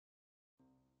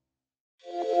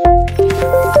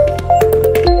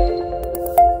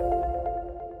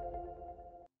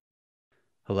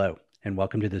and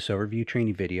welcome to this overview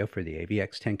training video for the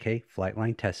AVX-10K flight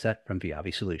line test set from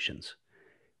Viavi Solutions.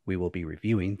 We will be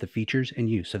reviewing the features and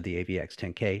use of the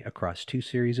AVX-10K across two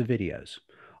series of videos.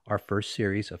 Our first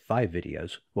series of 5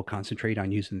 videos will concentrate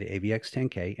on using the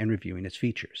AVX-10K and reviewing its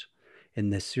features.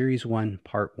 In this Series 1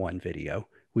 Part 1 video,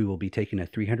 we will be taking a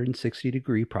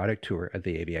 360-degree product tour of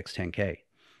the AVX-10K.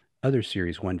 Other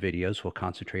Series 1 videos will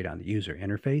concentrate on the user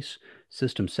interface,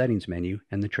 system settings menu,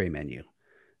 and the tray menu.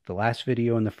 The last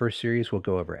video in the first series will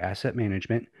go over asset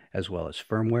management, as well as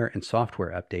firmware and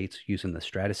software updates using the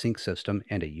StrataSync system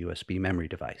and a USB memory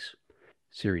device.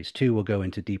 Series 2 will go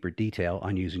into deeper detail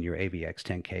on using your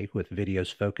AVX-10K with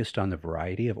videos focused on the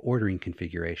variety of ordering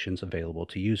configurations available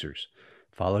to users,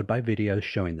 followed by videos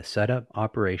showing the setup,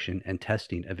 operation, and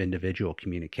testing of individual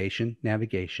communication,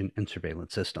 navigation, and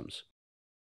surveillance systems.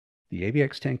 The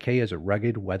AVX-10K is a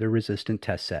rugged, weather-resistant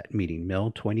test set meeting MIL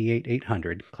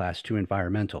 28800 Class II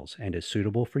environmentals and is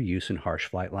suitable for use in harsh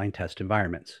flight line test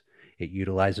environments. It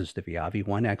utilizes the Viavi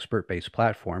One expert-based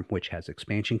platform, which has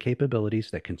expansion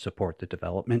capabilities that can support the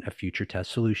development of future test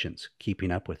solutions,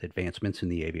 keeping up with advancements in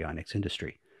the avionics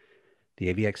industry.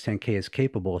 The AVX-10K is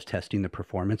capable of testing the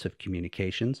performance of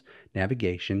communications,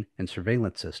 navigation, and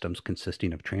surveillance systems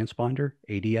consisting of transponder,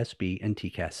 ADS-B, and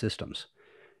TCAS systems.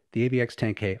 The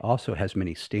AVX-10K also has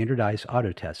many standardized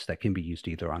auto tests that can be used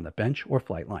either on the bench or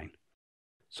flight line.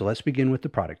 So let's begin with the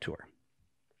product tour.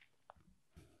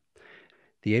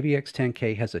 The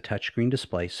AVX-10K has a touchscreen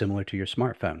display similar to your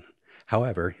smartphone.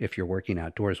 However, if you're working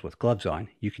outdoors with gloves on,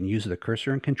 you can use the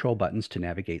cursor and control buttons to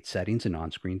navigate settings and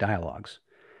on-screen dialogues.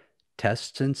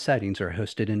 Tests and settings are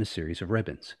hosted in a series of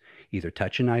ribbons. Either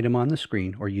touch an item on the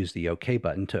screen or use the OK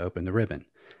button to open the ribbon.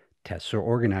 Tests are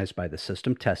organized by the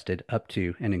system tested up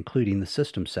to and including the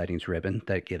System Settings ribbon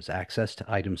that gives access to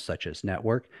items such as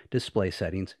network, display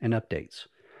settings, and updates.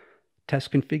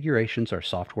 Test configurations are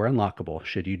software unlockable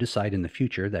should you decide in the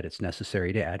future that it's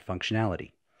necessary to add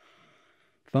functionality.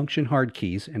 Function hard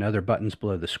keys and other buttons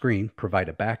below the screen provide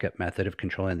a backup method of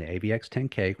controlling the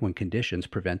AVX-10K when conditions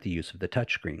prevent the use of the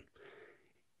touchscreen.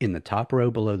 In the top row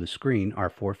below the screen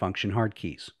are 4 function hard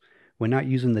keys. When not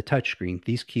using the touchscreen,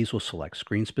 these keys will select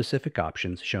screen-specific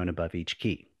options shown above each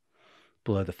key.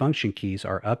 Below the function keys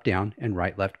are up-down and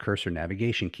right-left cursor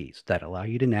navigation keys that allow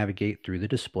you to navigate through the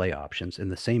display options in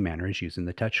the same manner as using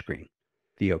the touchscreen.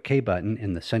 The OK button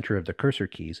in the center of the cursor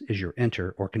keys is your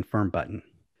Enter or Confirm button.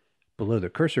 Below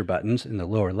the cursor buttons in the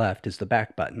lower left is the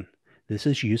Back button. This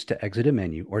is used to exit a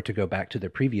menu or to go back to the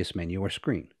previous menu or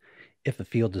screen. If a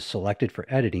field is selected for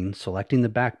editing, selecting the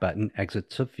Back button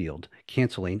exits a field,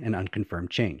 canceling an unconfirmed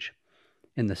change.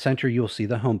 In the center, you will see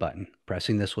the Home button.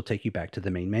 Pressing this will take you back to the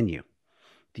main menu.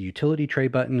 The Utility Tray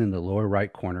button in the lower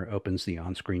right corner opens the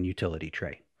on-screen utility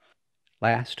tray.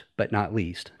 Last, but not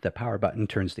least, the Power button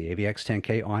turns the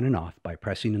AVX-10K on and off by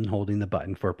pressing and holding the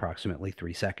button for approximately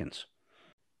 3 seconds.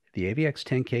 The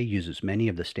AVX-10K uses many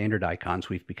of the standard icons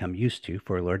we've become used to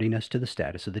for alerting us to the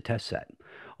status of the test set.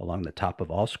 Along the top of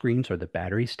all screens are the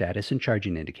battery status and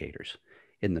charging indicators.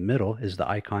 In the middle is the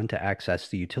icon to access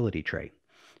the utility tray.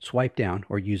 Swipe down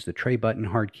or use the Tray button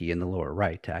hard key in the lower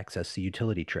right to access the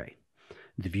utility tray.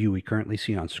 The view we currently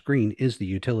see on screen is the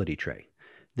utility tray.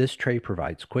 This tray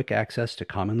provides quick access to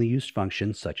commonly used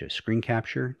functions such as screen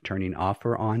capture, turning off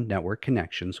or on network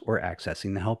connections, or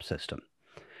accessing the help system.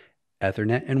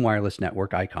 Ethernet and wireless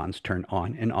network icons turn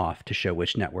on and off to show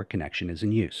which network connection is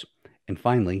in use. And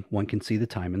finally, one can see the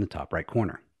time in the top right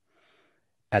corner.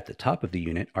 At the top of the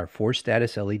unit are 4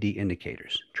 status LED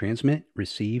indicators: transmit,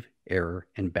 receive, error,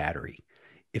 and battery.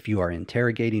 If you are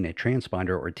interrogating a transponder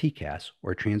or TCAS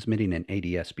or transmitting an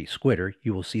ADS-B squitter,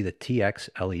 you will see the TX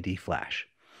LED flash.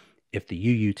 If the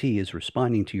UUT is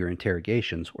responding to your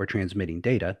interrogations or transmitting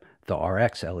data, the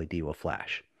RX LED will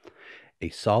flash. A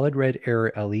solid red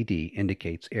error LED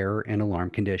indicates error and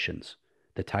alarm conditions.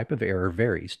 The type of error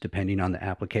varies depending on the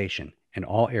application, and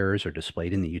all errors are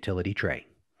displayed in the utility tray.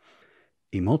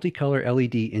 A multicolor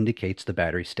LED indicates the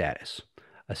battery status.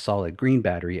 A solid green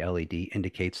battery LED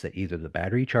indicates that either the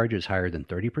battery charge is higher than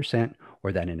 30%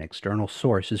 or that an external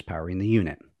source is powering the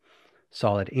unit.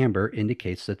 Solid amber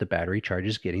indicates that the battery charge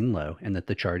is getting low and that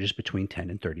the charge is between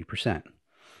 10 and 30%.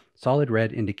 Solid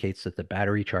red indicates that the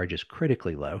battery charge is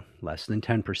critically low, less than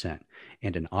 10%,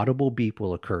 and an audible beep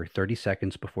will occur 30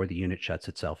 seconds before the unit shuts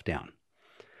itself down.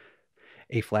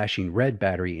 A flashing red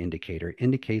battery indicator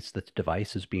indicates that the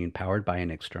device is being powered by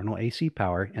an external AC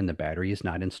power and the battery is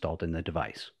not installed in the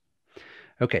device.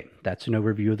 Okay, that's an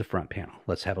overview of the front panel.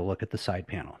 Let's have a look at the side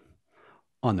panel.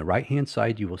 On the right-hand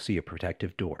side, you will see a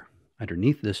protective door.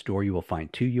 Underneath this door, you will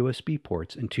find 2 USB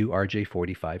ports and 2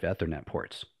 RJ45 Ethernet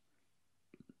ports.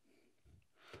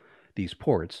 These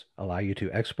ports allow you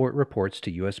to export reports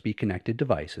to USB-connected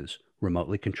devices,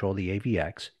 remotely control the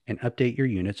AVX, and update your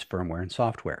unit's firmware and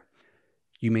software.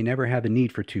 You may never have a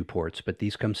need for 2 ports, but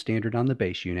these come standard on the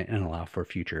base unit and allow for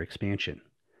future expansion.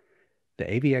 The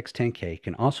AVX-10K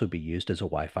can also be used as a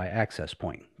Wi-Fi access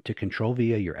point to control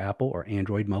via your Apple or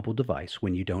Android mobile device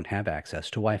when you don't have access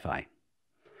to Wi-Fi.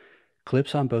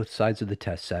 Clips on both sides of the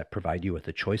test set provide you with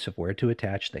a choice of where to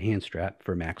attach the hand strap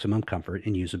for maximum comfort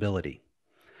and usability.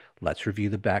 Let's review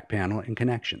the back panel and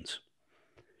connections.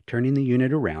 Turning the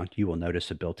unit around, you will notice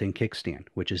a built-in kickstand,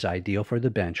 which is ideal for the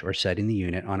bench or setting the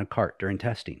unit on a cart during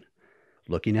testing.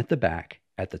 Looking at the back,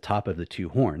 at the top of the 2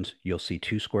 horns, you'll see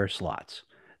 2 square slots.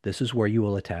 This is where you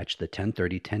will attach the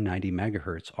 1030-1090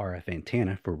 MHz RF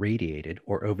antenna for radiated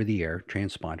or over-the-air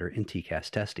transponder and TCAS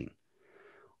testing.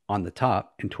 On the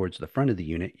top and towards the front of the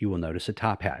unit, you will notice a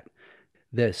top hat.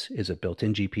 This is a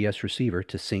built-in GPS receiver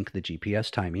to sync the GPS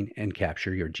timing and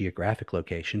capture your geographic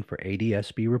location for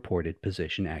ADS-B reported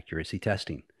position accuracy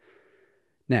testing.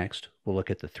 Next, we'll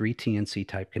look at the 3 TNC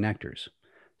type connectors.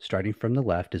 Starting from the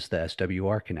left is the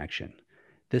SWR connection.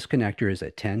 This connector is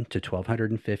a 10 to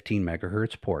 1215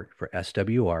 MHz port for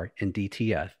SWR and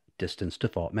DTF distance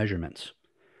default measurements.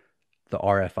 The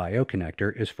RFIO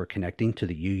connector is for connecting to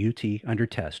the UUT under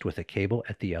test with a cable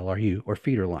at the LRU or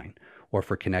feeder line, or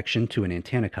for connection to an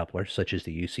antenna coupler such as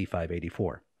the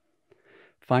UC584.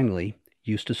 Finally,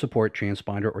 used to support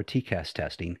transponder or TCAS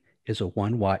testing, is a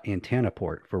 1-watt antenna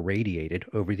port for radiated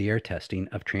over-the-air testing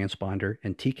of transponder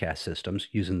and TCAS systems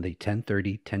using the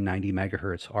 1030-1090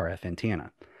 MHz RF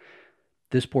antenna.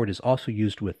 This port is also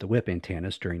used with the WIP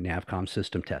antennas during Navcom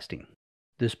system testing.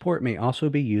 This port may also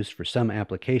be used for some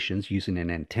applications using an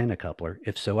antenna coupler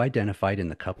if so identified in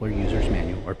the coupler user's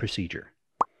manual or procedure.